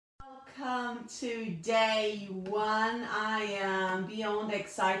Welcome to day one. I am beyond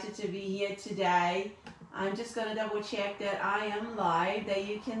excited to be here today. I'm just going to double check that I am live, that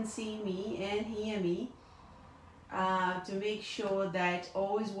you can see me and hear me, to make sure that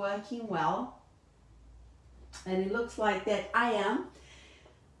all is working well. And it looks like that I am.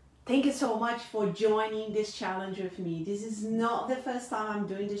 Thank you so much for joining this challenge with me. This is not the first time I'm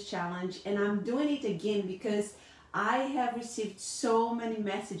doing this challenge, and I'm doing it again because I have received so many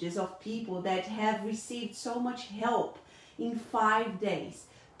messages of people that have received so much help in 5 days.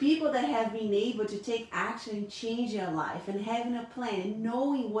 People that have been able to take action and change their life and having a plan and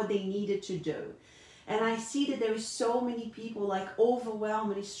knowing what they needed to do. And I see that there is so many people like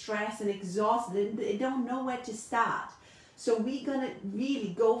overwhelmed and stressed and exhausted. They don't know where to start. So we're going to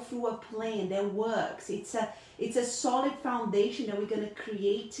really go through a plan that works. It's a solid foundation that we're going to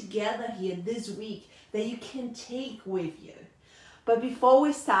create together here this week that you can take with you. But before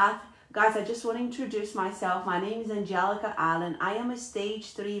we start, guys, I just want to introduce myself. My name is 𝗕𝗢𝗢𝗓𝗓. I am a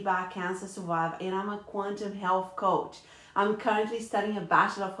stage 3 bowel cancer survivor, and I'm a quantum health coach. I'm currently studying a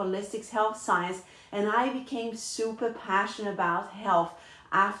Bachelor of Holistic Health Science, and I became super passionate about health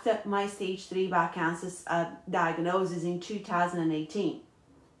after my stage 3 bowel cancer diagnosis in 2018.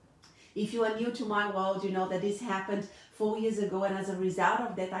 If you are new to my world, you know that this happened 4 years ago, and as a result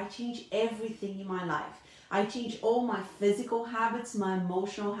of that, I changed everything in my life. I changed all my physical habits, my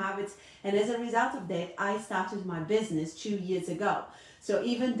emotional habits, and as a result of that, I started my business 2 years ago. So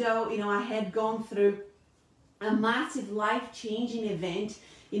even though, I had gone through a massive life-changing event,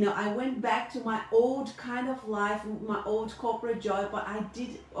 I went back to my old kind of life, my old corporate job, but I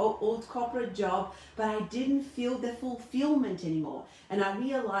didn't feel the fulfillment anymore. And I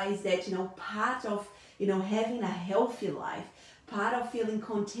realized that, part of, having a healthy life, part of feeling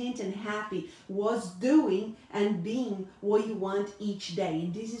content and happy was doing and being what you want each day.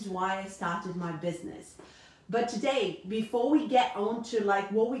 And this is why I started my business. But today, before we get on to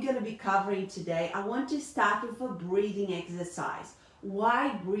what we're going to be covering today, I want to start with a breathing exercise.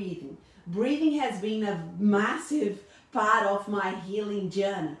 Why breathing? Breathing has been a massive part of my healing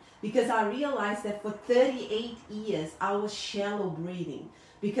journey because I realized that for 38 years I was shallow breathing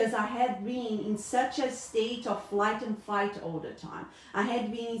because I had been in such a state of flight and fight all the time. I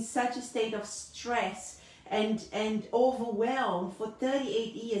had been in such a state of stress and overwhelmed for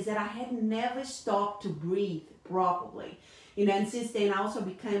 38 years that I had never stopped to breathe properly. And since then I also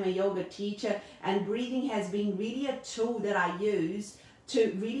became a yoga teacher, and breathing has been really a tool that I use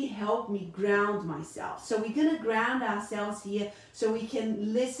to really help me ground myself. So we're going to ground ourselves here so we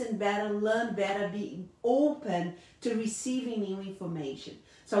can listen better, learn better, be open to receiving new information.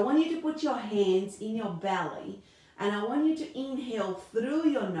 So I want you to put your hands in your belly, and I want you to inhale through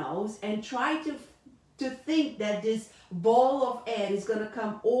your nose and try to think that this ball of air is going to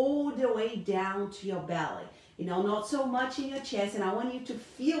come all the way down to your belly. Not so much in your chest, and I want you to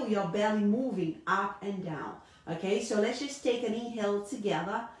feel your belly moving up and down. Okay, so let's just take an inhale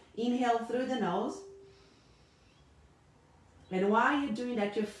together. Inhale through the nose. And while you're doing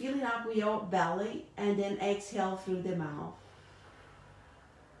that, you're filling up with your belly, and then exhale through the mouth.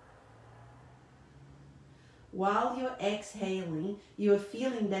 While you're exhaling, you're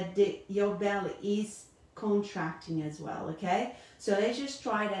feeling that your belly is contracting as well, okay? So let's just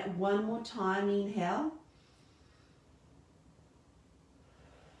try that one more time. Inhale.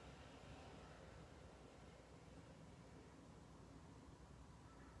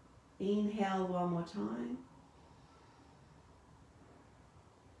 Inhale one more time.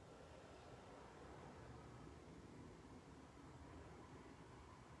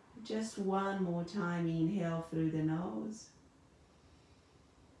 Just one more time. Inhale through the nose.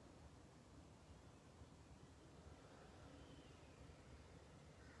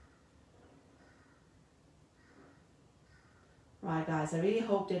 Right, guys, I really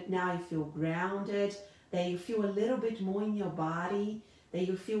hope that now you feel grounded, that you feel a little bit more in your body, that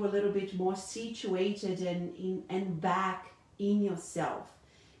you feel a little bit more situated and back in yourself.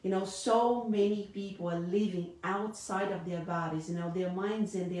 So many people are living outside of their bodies. Their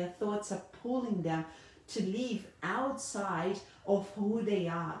minds and their thoughts are pulling them to live outside of who they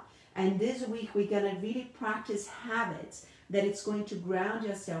are. And this week we're going to really practice habits that it's going to ground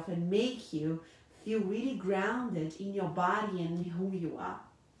yourself and make you feel really grounded in your body and who you are.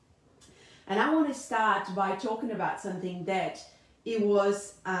 And I want to start by talking about something that it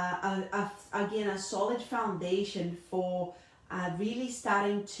was, again, a solid foundation for really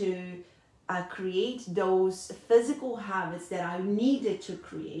starting to create those physical habits that I needed to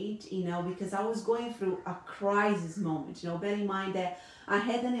create, you know, because I was going through a crisis moment. You know, bear in mind that I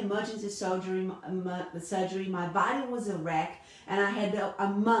had an emergency surgery. My body was a wreck, and I had a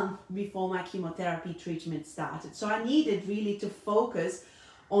month before my chemotherapy treatment started. So I needed really to focus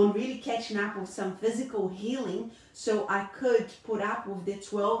on really catching up with some physical healing so I could put up with the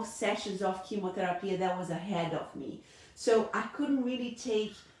 12 sessions of chemotherapy that was ahead of me. So I couldn't really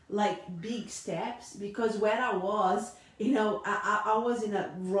take like big steps because where I was, you know, I was in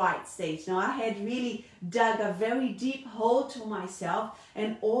a right state. You know, I had really dug a very deep hole to myself,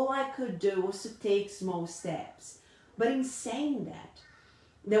 and all I could do was to take small steps. But in saying that,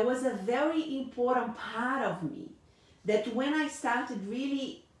 there was a very important part of me that when I started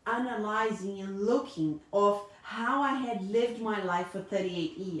really analyzing and looking of how I had lived my life for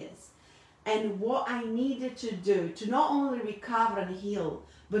 38 years and what I needed to do to not only recover and heal,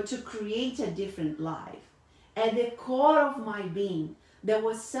 but to create a different life. At the core of my being, there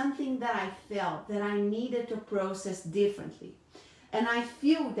was something that I felt that I needed to process differently. And I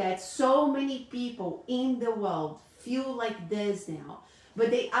feel that so many people in the world feel like this now,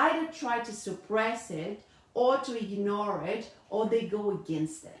 but they either try to suppress it or to ignore it, or they go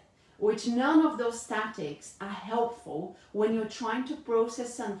against it, which none of those tactics are helpful when you're trying to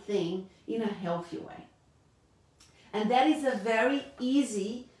process something in a healthy way. And that is a very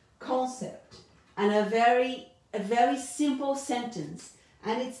easy concept and a very simple sentence,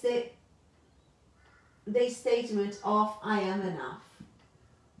 and it's the statement of I am enough.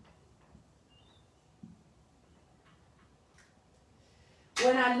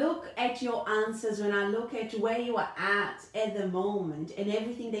 When I look at your answers, when I look at where you are at the moment and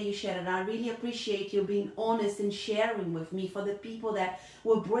everything that you shared, and I really appreciate you being honest and sharing with me, for the people that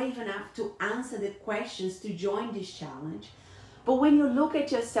were brave enough to answer the questions to join this challenge. But when you look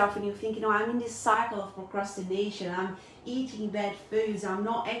at yourself and you think, you know, I'm in this cycle of procrastination, I'm eating bad foods, I'm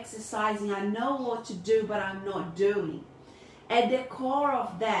not exercising, I know what to do, but I'm not doing. At the core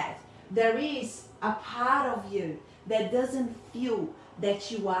of that, there is a part of you that doesn't feel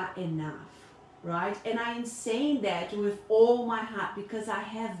that you are enough, right? And I am saying that with all my heart because I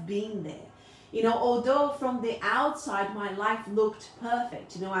have been there. You know, although from the outside my life looked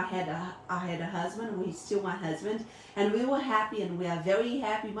perfect. You know, I had a husband, who is still my husband, and we were happy, and we are very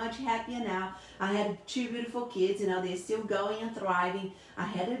happy, much happier now. I had 2 beautiful kids, you know, they're still going and thriving. I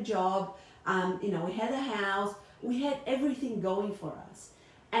had a job, you know, we had a house, we had everything going for us.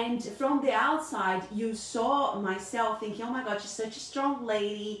 And from the outside, you saw myself thinking, oh my God, she's such a strong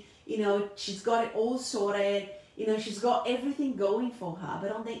lady, you know, she's got it all sorted, you know, she's got everything going for her.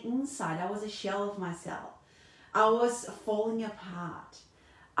 But on the inside, I was a shell of myself. I was falling apart.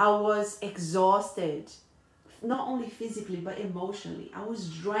 I was exhausted, not only physically, but emotionally. I was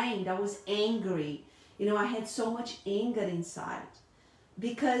drained. I was angry. You know, I had so much anger inside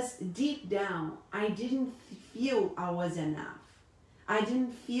because deep down, I didn't feel I was enough. I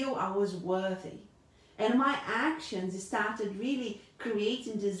didn't feel I was worthy. And my actions started really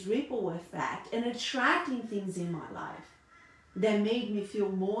creating this ripple effect and attracting things in my life that made me feel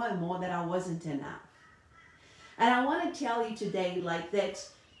more and more that I wasn't enough. And I want to tell you today, like, that,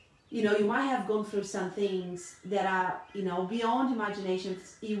 you know, you might have gone through some things that are, you know, beyond imagination.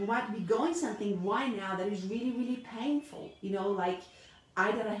 You might be going something right now that is really, really painful, you know, like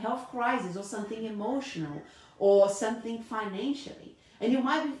either a health crisis or something emotional or something financially. And you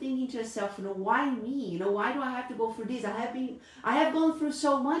might be thinking to yourself, you know, why me? You know, why do I have to go through this? I have gone through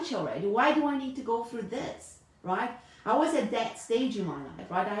so much already. Why do I need to go through this, right? I was at that stage in my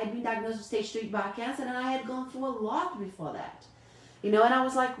life, right? I had been diagnosed with stage 3 bowel cancer, and I had gone through a lot before that, you know, and I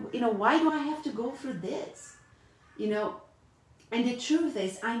was like, you know, why do I have to go through this? You know, and the truth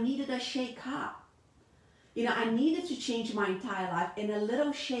is, I needed a shake up. You know, I needed to change my entire life, and a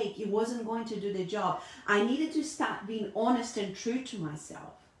little shake, it wasn't going to do the job. I needed to start being honest and true to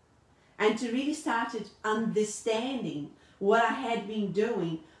myself, and to really start understanding what I had been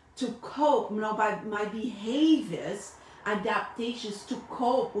doing to cope, you know, by my behaviors, adaptations to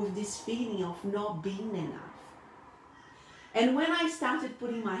cope with this feeling of not being enough. And when I started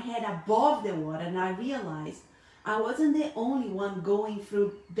putting my head above the water, and I realized I wasn't the only one going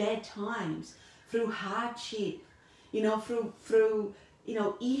through bad times, through hardship, you know, through you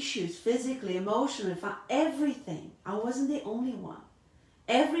know, issues, physically, emotionally, everything. I wasn't the only one.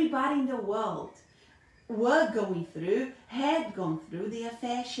 Everybody in the world were going through, had gone through the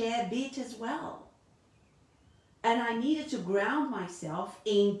fair share bit as well. And I needed to ground myself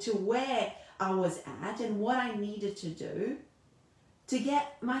into where I was at and what I needed to do to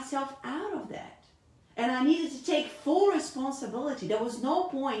get myself out of that. And I needed to take full responsibility. There was no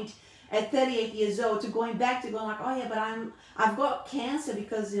point at 38 years old to going back to going like, oh yeah, but I've got cancer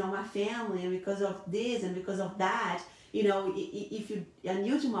because, you know, my family and because of this and because of that. You know, if you are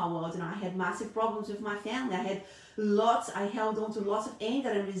new to my world, and I had massive problems with my family. I held on to lots of anger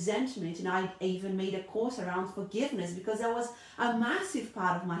and resentment, and I even made a course around forgiveness because that was a massive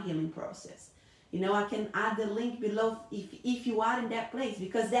part of my healing process. You know, I can add the link below if you are in that place,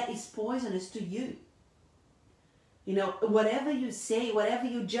 because that is poisonous to you. You know, whatever you say, whatever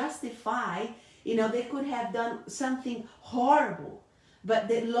you justify, you know, they could have done something horrible. But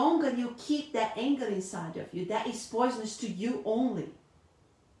the longer you keep that anger inside of you, that is poisonous to you only.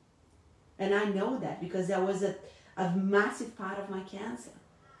 And I know that because that was a massive part of my cancer.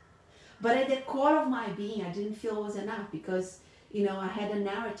 But at the core of my being, I didn't feel it was enough because, you know, I had a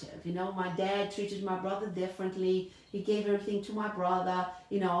narrative. You know, my dad treated my brother differently. He gave everything to my brother.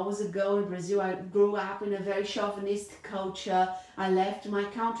 You know, I was a girl in Brazil. I grew up in a very chauvinistic culture. I left my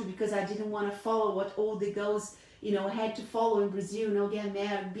country because I didn't want to follow what all the girls, you know, had to follow in Brazil. You know, get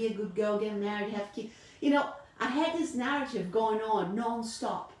married, be a good girl, get married, have kids. You know, I had this narrative going on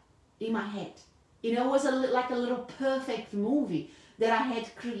non-stop in my head. You know, it was like a little perfect movie that I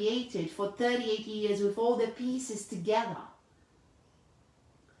had created for 38 years with all the pieces together.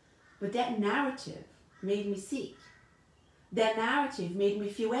 But that narrative made me sick. That narrative made me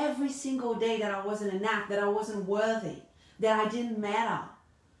feel every single day that I wasn't enough, that I wasn't worthy, that I didn't matter.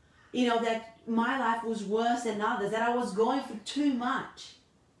 You know, that my life was worse than others, that I was going through too much.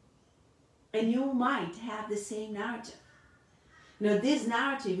 And you might have the same narrative. You know, this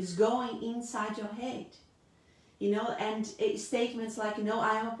narrative is going inside your head. You know, and statements like, you know,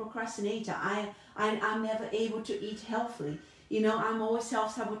 I am a procrastinator. I'm never able to eat healthily. You know, I'm always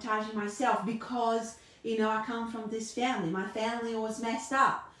self-sabotaging myself because, you know, I come from this family. My family was messed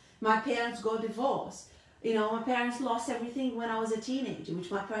up. My parents got divorced. You know, my parents lost everything when I was a teenager,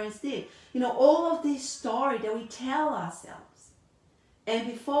 which my parents did. You know, all of this story that we tell ourselves. And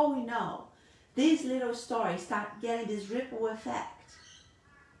before we know, these little stories start getting this ripple effect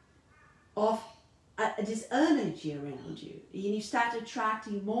of this energy around you. And you start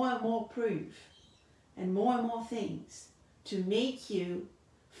attracting more and more proof and more things to make you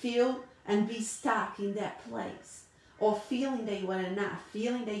feel and be stuck in that place, or feeling that you are enough,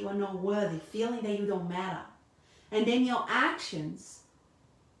 feeling that you are not worthy, feeling that you don't matter. And then your actions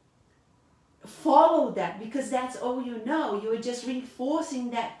follow that because that's all you know. You are just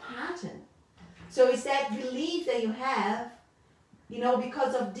reinforcing that pattern. So it's that belief that you have, you know,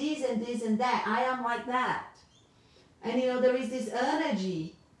 because of this and this and that. I am like that. And, you know, there is this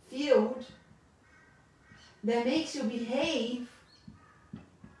energy field that makes you behave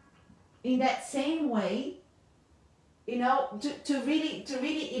in that same way, you know, to really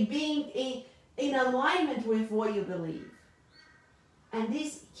being in alignment with what you believe. And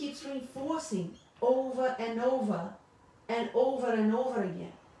this keeps reinforcing over and over and over and over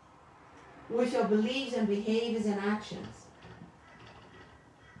again with your beliefs and behaviors and actions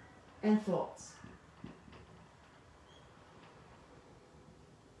and thoughts.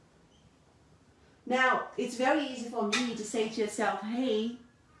 Now, it's very easy for me to say to yourself, hey,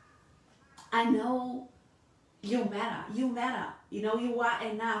 I know you matter. You matter. You know, you are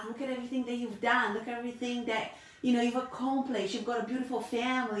enough. Look at everything that you've done. Look at everything that, you know, you've accomplished. You've got a beautiful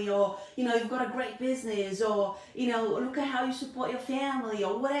family, or, you know, you've got a great business, or, you know, look at how you support your family,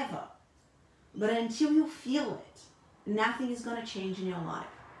 or whatever. But until you feel it, nothing is going to change in your life.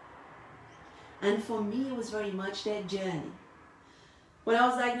 And for me, it was very much that journey. When I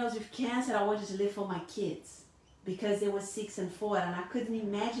was diagnosed with cancer, I wanted to live for my kids because they were 6 and 4, and I couldn't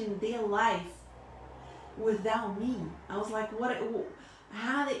imagine their life without me. I was like,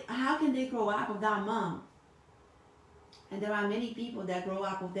 how can they grow up without mom? And there are many people that grow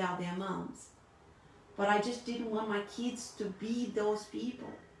up without their moms. But I just didn't want my kids to be those people.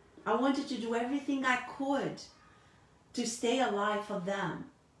 I wanted to do everything I could to stay alive for them.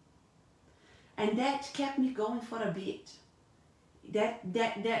 And that kept me going for a bit.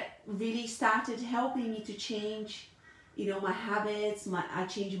 That really started helping me to change, you know, my habits. I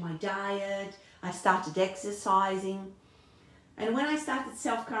changed my diet. I started exercising. And when I started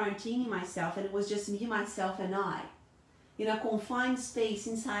self-quarantining myself, and it was just me, myself, and I, in a confined space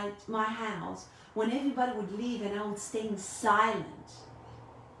inside my house, when everybody would leave and I would stay in silence.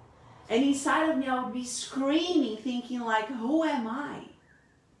 And inside of me, I would be screaming, thinking like, who am I?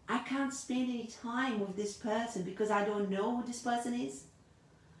 I can't spend any time with this person because I don't know who this person is.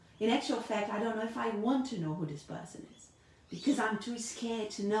 In actual fact, I don't know if I want to know who this person is because I'm too scared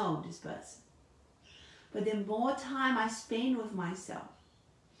to know this person. But the more time I spend with myself,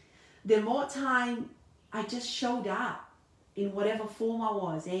 the more time I just showed up in whatever form I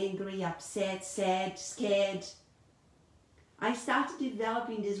was, angry, upset, sad, scared, I started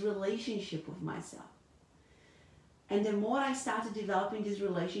developing this relationship with myself. And the more I started developing this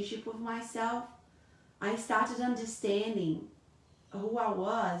relationship with myself, I started understanding who I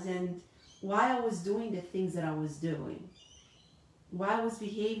was and why I was doing the things that I was doing. Why I was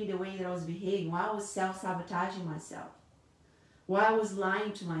behaving the way that I was behaving. Why I was self-sabotaging myself. Why I was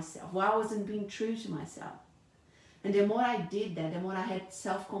lying to myself. Why I wasn't being true to myself. And the more I did that, the more I had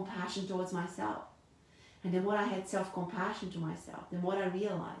self-compassion towards myself. And the more I had self-compassion to myself, the more I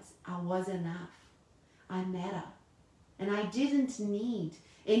realized I was enough. I matter. And I didn't need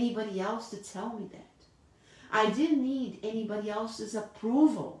anybody else to tell me that. I didn't need anybody else's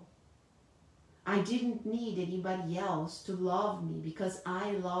approval. I didn't need anybody else to love me because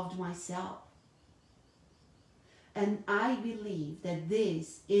I loved myself. And I believe that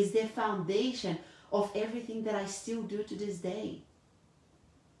this is the foundation of everything that I still do to this day.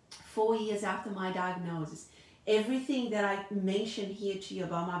 4 years after my diagnosis, everything that I mentioned here to you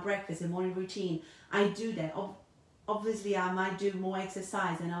about my breakfast and morning routine, I do that. Obviously, I might do more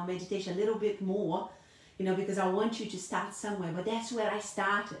exercise and our meditation a little bit more, you know, because I want you to start somewhere. But that's where I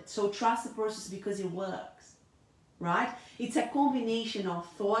started. So trust the process because it works, right? It's a combination of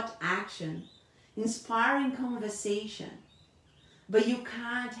thought, action, inspiring conversation. But you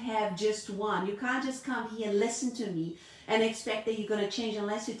can't have just one. You can't just come here and listen to me and expect that you're going to change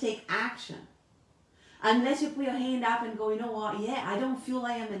unless you take action. Unless you put your hand up and go, you know what, yeah, I don't feel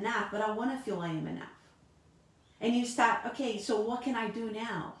I am enough, but I want to feel I am enough. And you start, okay, so what can I do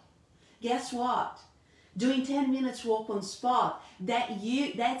now? Guess what? Doing 10 minutes walk on spot,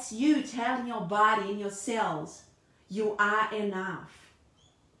 that's you telling your body and your cells, you are enough.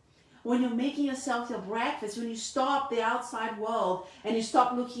 When you're making yourself your breakfast, when you stop the outside world and you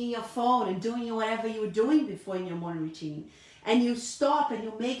stop looking at your phone and doing whatever you were doing before in your morning routine, and you stop and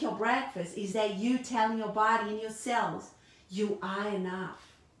you make your breakfast, is that you telling your body and your cells, you are enough.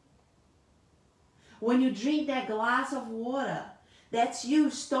 When you drink that glass of water, that's you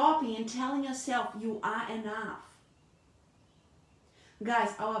stopping and telling yourself you are enough. Guys,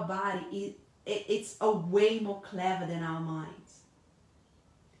 our body, it's a way more clever than our minds.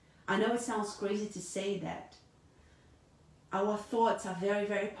 I know it sounds crazy to say that. Our thoughts are very,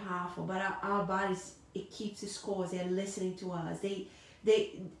 very powerful, but our bodies, it keeps the scores. They're listening to us. They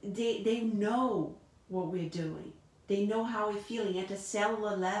know what we're doing. They know how we're feeling at a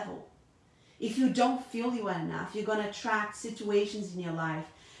cellular level. If you don't feel you are enough, you're going to attract situations in your life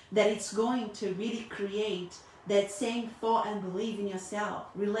that it's going to really create that same thought and belief in yourself.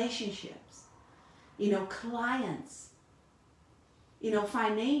 Relationships, you know, clients, you know,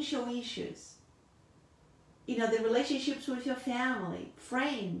 financial issues, you know, the relationships with your family,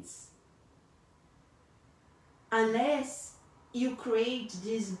 friends. Unless you create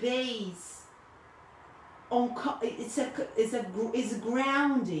this base on, it's a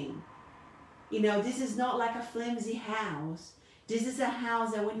grounding. You know, this is not like a flimsy house. This is a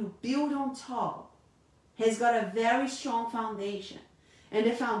house that when you build on top, has got a very strong foundation. And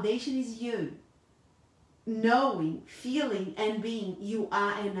the foundation is you. Knowing, feeling, and being you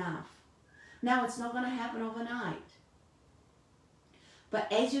are enough. Now, it's not going to happen overnight. But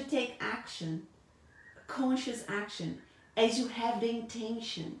as you take action, conscious action, as you have the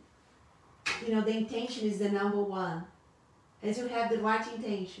intention, you know, the intention is the number one. As you have the right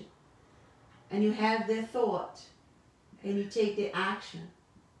intention, and you have the thought, and you take the action.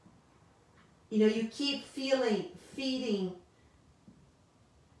 You know, you keep feeding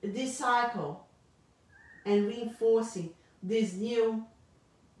this cycle and reinforcing this new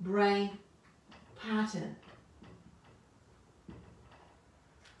brain pattern.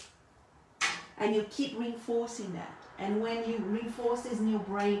 And you keep reinforcing that. And when you reinforce this new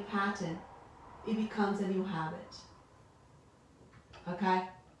brain pattern, it becomes a new habit. Okay?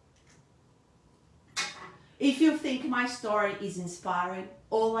 If you think my story is inspiring,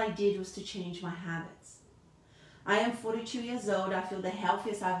 all I did was to change my habits. I am 42 years old. I feel the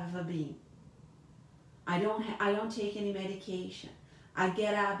healthiest I've ever been. I don't take any medication. I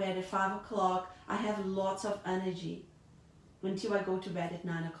get out of bed at 5 o'clock. I have lots of energy until I go to bed at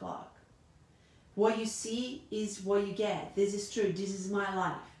 9 o'clock. What you see is what you get. This is true. This is my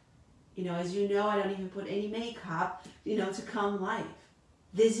life. You know, as you know, I don't even put any makeup, you know, to calm life.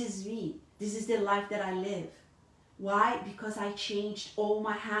 This is me. This is the life that I live. Why? Because I changed all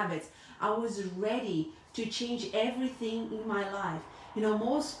my habits. I was ready to change everything in my life. You know,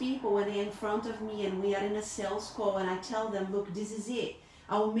 most people, when they're in front of me and we are in a sales call and I tell them, look, this is it.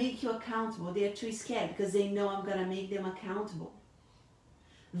 I will make you accountable. They're too scared because they know I'm going to make them accountable.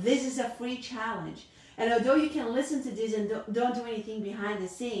 This is a free challenge. And although you can listen to this and don't do anything behind the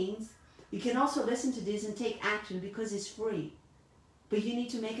scenes, you can also listen to this and take action because it's free. But you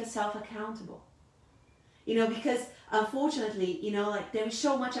need to make yourself accountable. You know, because unfortunately, you know, like there is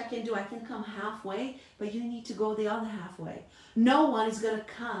so much I can do. I can come halfway, but you need to go the other halfway. No one is going to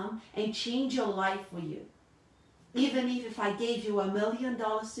come and change your life for you. Even if I gave you $1 million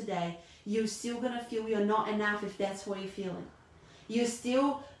today, you're still going to feel you're not enough if that's what you're feeling. You're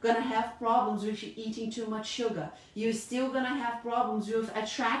still going to have problems with eating too much sugar. You're still going to have problems with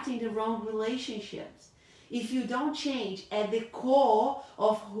attracting the wrong relationships. If you don't change at the core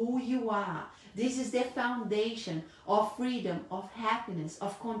of who you are, this is the foundation of freedom, of happiness,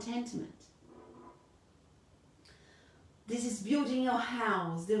 of contentment. This is building your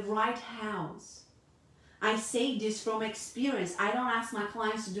house, the right house. I say this from experience. I don't ask my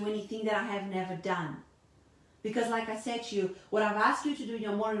clients to do anything that I have never done. Because like I said to you, what I've asked you to do in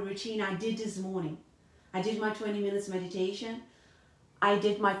your morning routine, I did this morning. I did my 20 minutes meditation. I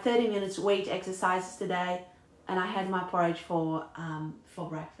did my 30 minutes weight exercises today. And I had my porridge for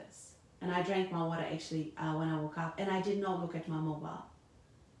breakfast. And I drank my water actually when I woke up. And I did not look at my mobile.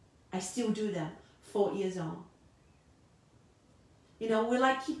 I still do them 4 years on. You know, will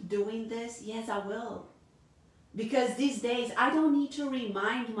I keep doing this? Yes, I will. Because these days, I don't need to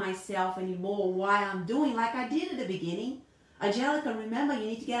remind myself anymore why I'm doing like I did at the beginning. Angelica, remember, you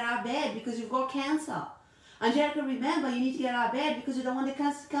need to get out of bed because you've got cancer. Angelica, remember, you need to get out of bed because you don't want the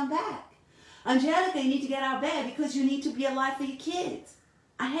cancer to come back. Angelica, you need to get out of bed because you need to be alive for your kids.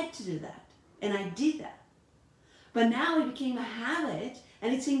 I had to do that, and I did that. But now it became a habit,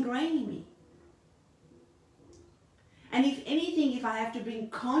 and it's ingrained in me. And if anything, if I have to bring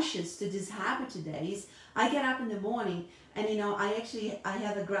conscious to this habit today, is I get up in the morning and, you know, I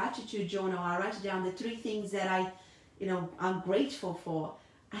have a gratitude journal. I write down the 3 things that I'm grateful for.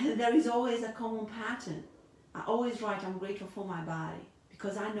 And there is always a common pattern. I always write, I'm grateful for my body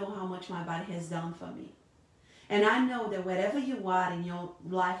because I know how much my body has done for me. And I know that wherever you are in your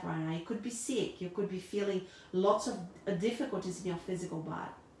life right now, you could be sick, you could be feeling lots of difficulties in your physical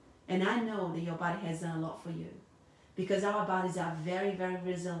body. And I know that your body has done a lot for you. Because our bodies are very, very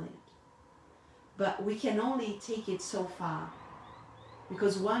resilient. But we can only take it so far.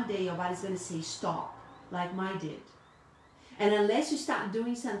 Because one day your body's going to say stop, like mine did. And unless you start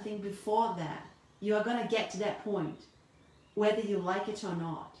doing something before that, you are going to get to that point, whether you like it or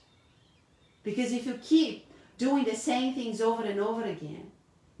not. Because if you keep doing the same things over and over again,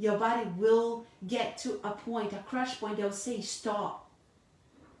 your body will get to a point, a crush point, that will say stop.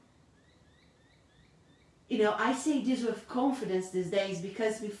 You know, I say this with confidence these days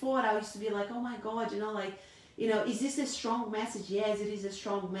because before I used to be like, oh my God, is this a strong message? Yes, it is a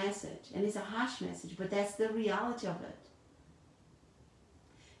strong message. And it's a harsh message, but that's the reality of it.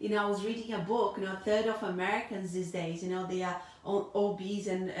 You know, I was reading a book, a third of Americans these days, they are on obese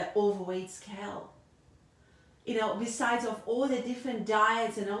and overweight scale. You know, besides of all the different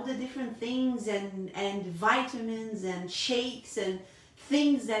diets and all the different things and vitamins and shakes and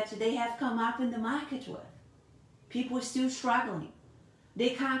things that they have come up in the market with. People are still struggling. They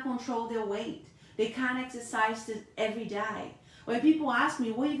can't control their weight. They can't exercise every day. When people ask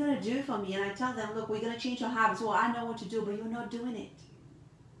me, what are you going to do for me? And I tell them, look, we're going to change your habits. Well, I know what to do, but you're not doing it.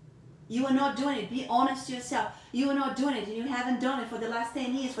 You are not doing it. Be honest to yourself. You are not doing it, and you haven't done it for the last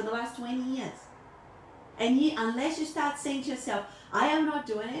 10 years, for the last 20 years. And unless you start saying to yourself, I am not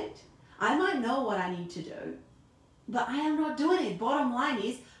doing it, I might know what I need to do, but I am not doing it. Bottom line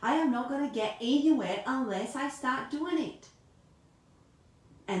is, I am not going to get anywhere unless I start doing it.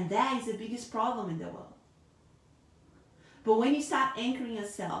 And that is the biggest problem in the world. But when you start anchoring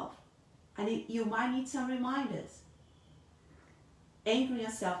yourself, you might need some reminders. Anchoring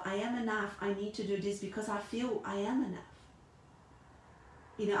yourself, I am enough, I need to do this because I feel I am enough.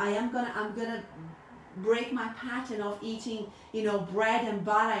 I'm gonna break my pattern of eating, bread and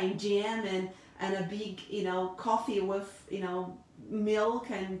butter and jam and a big, coffee with, milk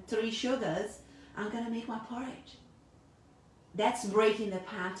and 3 sugars. I'm going to make my porridge. That's breaking the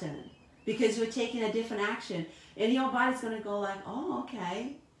pattern because you're taking a different action. And your body's going to go like, oh,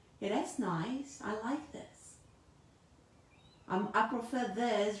 okay. Yeah, that's nice. I like this. I prefer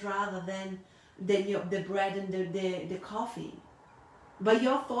this rather than the bread and the coffee. But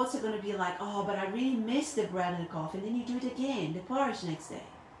your thoughts are going to be like, oh, but I really miss the bread and the coffee. And then you do it again, the porridge next day.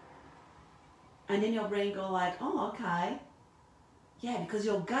 And then your brain go like, oh, okay. Yeah, because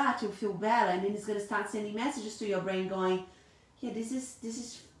your gut will feel better. And then it's going to start sending messages to your brain going, yeah, this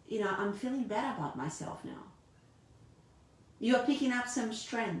is, I'm feeling better about myself now. You're picking up some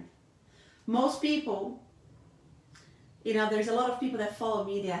strength. Most people, You know, there's a lot of people that follow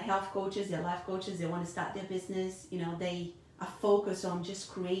me. They are health coaches, they're life coaches, they want to start their business. You know, they are focused on just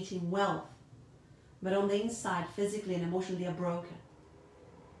creating wealth. But on the inside, physically and emotionally, they're broken.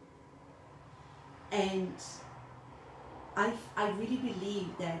 And I really believe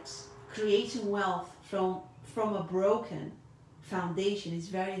that creating wealth from a broken foundation is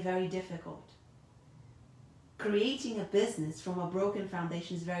very, very difficult. Creating a business from a broken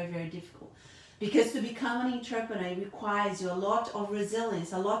foundation is very, very difficult. Because to become an entrepreneur requires you a lot of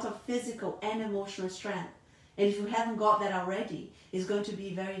resilience, a lot of physical and emotional strength. And if you haven't got that already, it's going to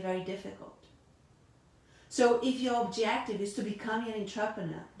be very, very difficult. So if your objective is to become an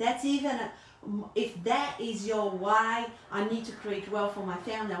entrepreneur, if that is your why, I need to create wealth for my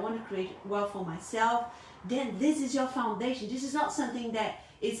family, I want to create wealth for myself, then this is your foundation. This is not something that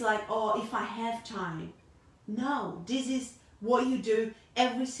it's like, oh, if I have time. No, this is what you do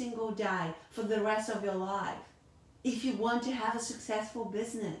every single day for the rest of your life if you want to have a successful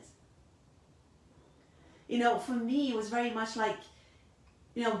business. You know, for me, it was very much like,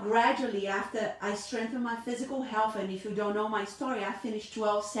 you know, gradually after I strengthened my physical health, and if you don't know my story, I finished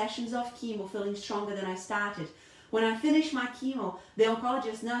 12 sessions of chemo feeling stronger than I started. When I finished my chemo, the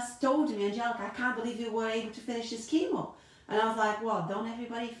oncologist nurse told me, Angelica, I can't believe you were able to finish this chemo. And I was like, well, don't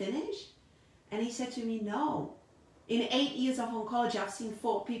everybody finish? And he said to me, no. In 8 years of oncology, I've seen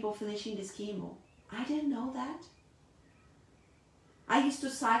 4 people finishing this chemo. I didn't know that. I used to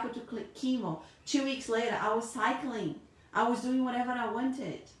cycle to chemo. 2 weeks later, I was cycling. I was doing whatever I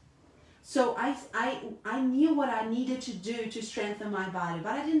wanted. So I knew what I needed to do to strengthen my body.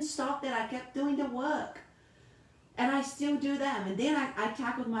 But I didn't stop there. I kept doing the work. And I still do them. And then I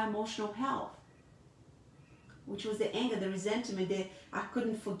tackled my emotional health, which was the anger, the resentment, that I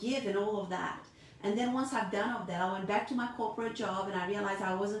couldn't forgive and all of that. And then once I've done all that, I went back to my corporate job and I realized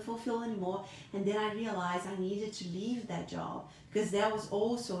I wasn't fulfilled anymore. And then I realized I needed to leave that job because that was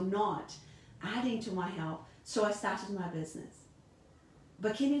also not adding to my health. So I started my business.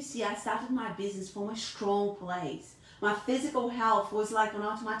 But can you see, I started my business from a strong place. My physical health was like an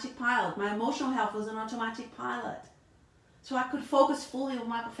automatic pilot. My emotional health was an automatic pilot. So I could focus fully on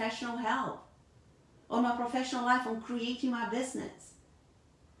my professional health, on my professional life, on creating my business.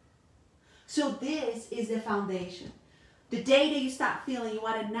 So this is the foundation. The day that you start feeling you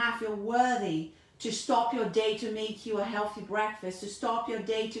are enough, you're worthy to stop your day to make you a healthy breakfast, to stop your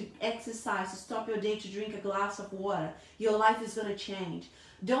day to exercise, to stop your day to drink a glass of water, your life is going to change.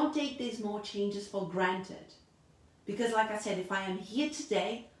 Don't take these small changes for granted. Because like I said, if I am here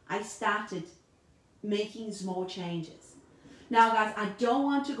today, I started making small changes. Now guys, I don't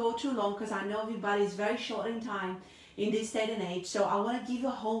want to go too long because I know everybody is very short in time in this day and age. So I want to give you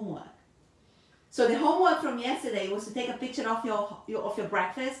homework. So the homework from yesterday was to take a picture of your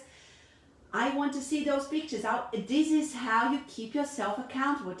breakfast. I want to see those pictures. This is how you keep yourself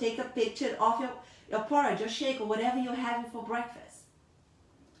accountable. Take a picture of your porridge, your shake, or whatever you're having for breakfast.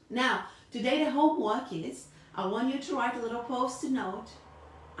 Now, today the homework is, I want you to write a little post-it note,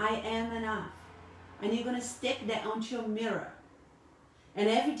 I am enough. And you're going to stick that onto your mirror. And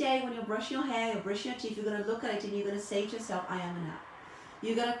every day when you're brushing your hair, you're brushing your teeth, you're going to look at it and you're going to say to yourself, I am enough.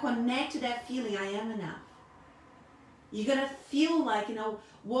 You're going to connect to that feeling, I am enough. You're going to feel like, you know,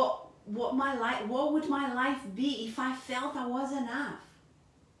 what would my life be if I felt I was enough?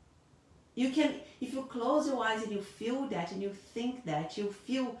 You can, if you close your eyes and you feel that and you think that, you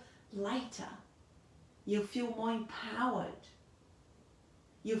feel lighter. You feel more empowered.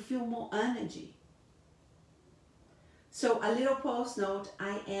 You feel more energy. So a little post note,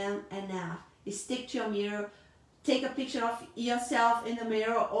 I am enough. You stick to your mirror. Take a picture of yourself in the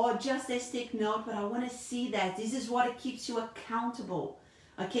mirror or just a stick note, but I want to see that. This is what keeps you accountable.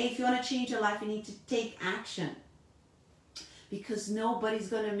 Okay, if you want to change your life, you need to take action. Because nobody's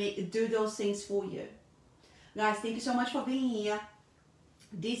going to do those things for you. Guys, thank you so much for being here.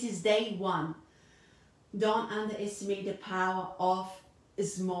 This is day 1. Don't underestimate the power of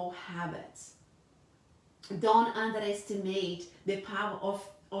small habits. Don't underestimate the power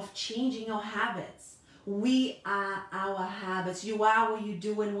of changing your habits. We are our habits. You are what you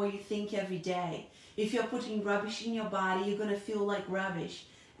do and what you think every day. If you're putting rubbish in your body, you're going to feel like rubbish.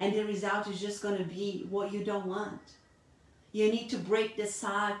 And the result is just going to be what you don't want. You need to break the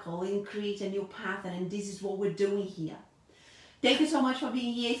cycle and create a new pattern. And this is what we're doing here. Thank you so much for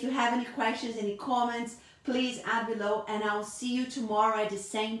being here. If you have any questions, any comments, please add below. And I'll see you tomorrow at the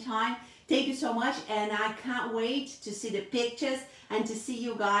same time. Thank you so much. And I can't wait to see the pictures and to see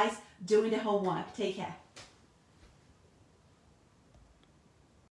you guys doing the homework. Take care.